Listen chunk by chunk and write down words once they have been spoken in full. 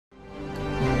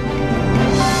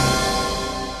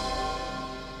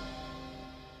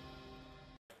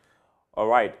All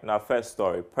right, in our first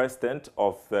story, President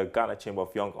of the Ghana Chamber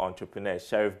of Young Entrepreneurs,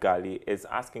 Sheriff Gali, is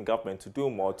asking government to do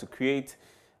more to create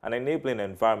an enabling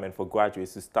environment for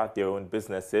graduates to start their own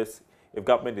businesses if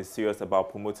government is serious about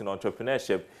promoting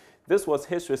entrepreneurship. This was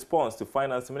his response to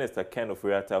Finance Minister Ken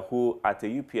Ofori-Atta, who at a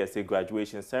UPSA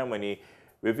graduation ceremony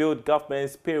revealed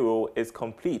government's payroll is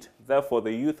complete. Therefore,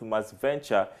 the youth must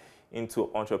venture into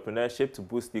entrepreneurship to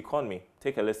boost the economy.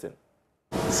 Take a listen.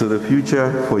 So the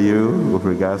future for you with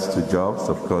regards to jobs,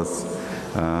 of course,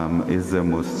 is the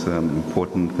most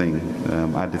important thing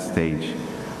at this stage.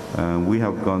 We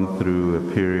have gone through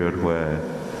a period where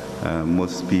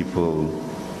most people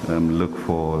look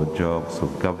for jobs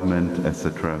of government,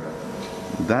 etc.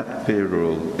 That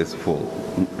payroll is full.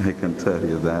 I can tell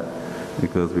you that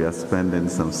because we are spending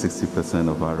some 60%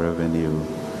 of our revenue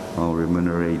on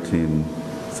remunerating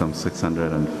some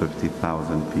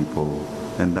 650,000 people,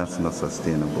 and that's not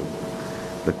sustainable.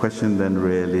 The question then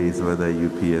really is whether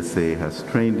UPSA has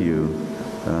trained you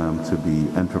to be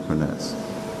entrepreneurs.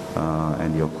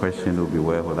 And your question will be,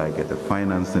 where will I get the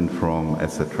financing from,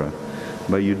 etc.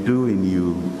 But you do and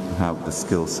you have the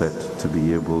skill set to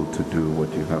be able to do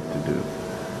what you have to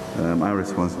do. Our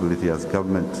responsibility as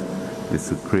government is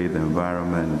to create an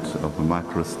environment of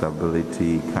macro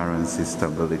stability, currency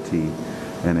stability,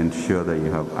 and ensure that you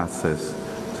have access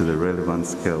to the relevant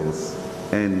skills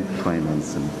and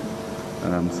financing.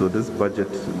 So this budget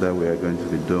that we are going to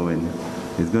be doing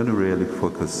is going to really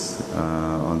focus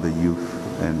on the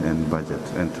youth and budget.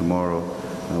 And tomorrow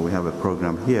we have a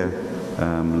program here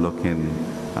looking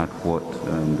at what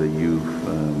the youth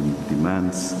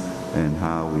demands and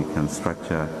how we can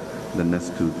structure the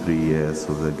next 2-3 years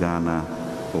of the Ghana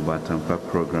Obatampa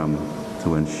program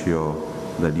to ensure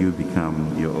that you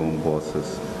become your own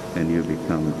bosses and you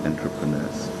become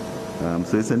entrepreneurs.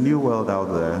 So it's a new world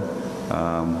out there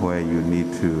where you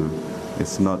need to,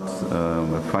 it's not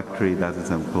a factory that is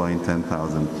employing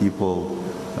 10,000 people,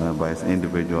 but it's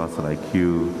individuals like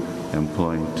you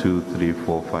employing 2, 3,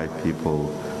 4, 5 people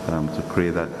to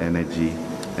create that energy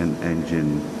and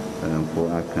engine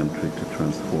for our country to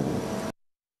transform.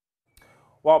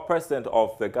 While President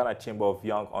of the Ghana Chamber of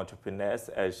Young Entrepreneurs,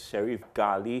 Sheriff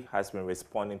Gali, has been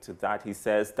responding to that, he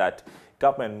says that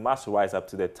government must rise up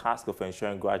to the task of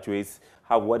ensuring graduates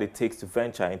have what it takes to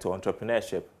venture into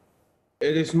entrepreneurship.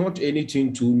 It is not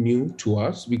anything too new to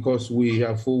us because we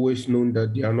have always known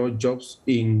that there are no jobs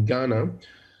in Ghana.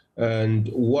 And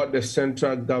what the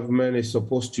central government is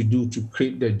supposed to do to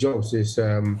create the jobs is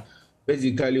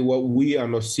basically what we are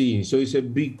not seeing. So it's a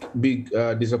big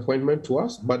disappointment to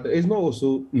us, but it's not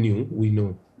also new, we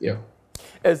know, yeah.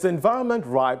 Is the environment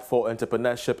ripe for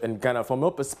entrepreneurship in Ghana from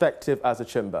your perspective as a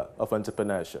chamber of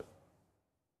entrepreneurship?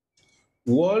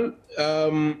 Well,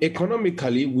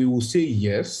 economically, we will say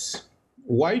yes.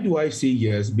 Why do I say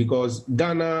yes? Because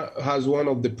Ghana has one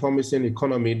of the promising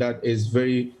economy that is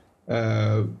very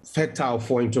fertile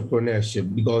for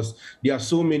entrepreneurship because there are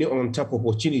so many on-top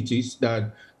opportunities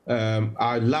that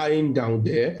are lying down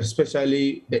there,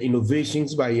 especially the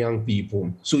innovations by young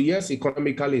people. So yes,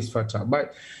 economically it's fertile.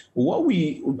 But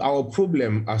our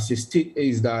problem as a state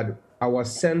is that our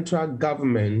central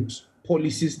government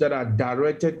policies that are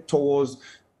directed towards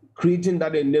creating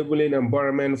that enabling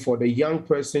environment for the young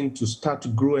person to start to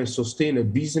grow and sustain a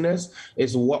business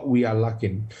is what we are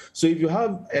lacking. So if you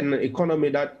have an economy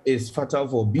that is fertile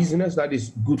for business, that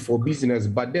is good for business,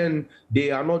 but then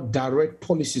they are not direct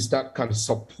policies that can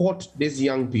support these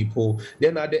young people,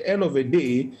 then at the end of the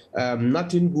day,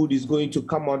 nothing good is going to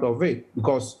come out of it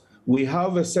because we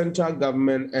have a central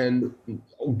government and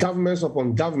governments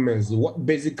upon governments. What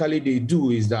basically they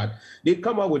do is that they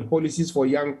come up with policies for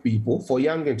young people, for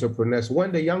young entrepreneurs,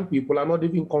 when the young people are not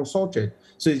even consulted.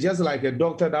 So it's just like a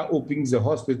doctor that opens a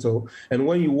hospital, and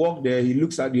when you walk there, he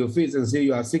looks at your face and say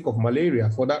you are sick of malaria.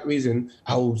 For that reason,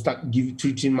 I will start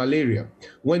treating malaria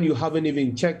when you haven't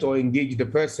even checked or engaged the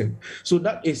person. So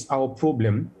that is our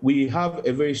problem. We have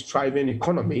a very striving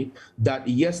economy that,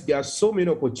 yes, there are so many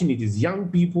opportunities. Young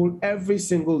people, every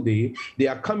single day, they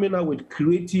are coming out with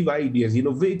creative ideas,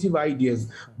 innovative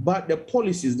ideas, but the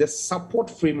policies, the support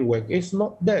framework is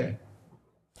not there.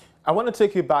 I want to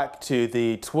take you back to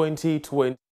the 2020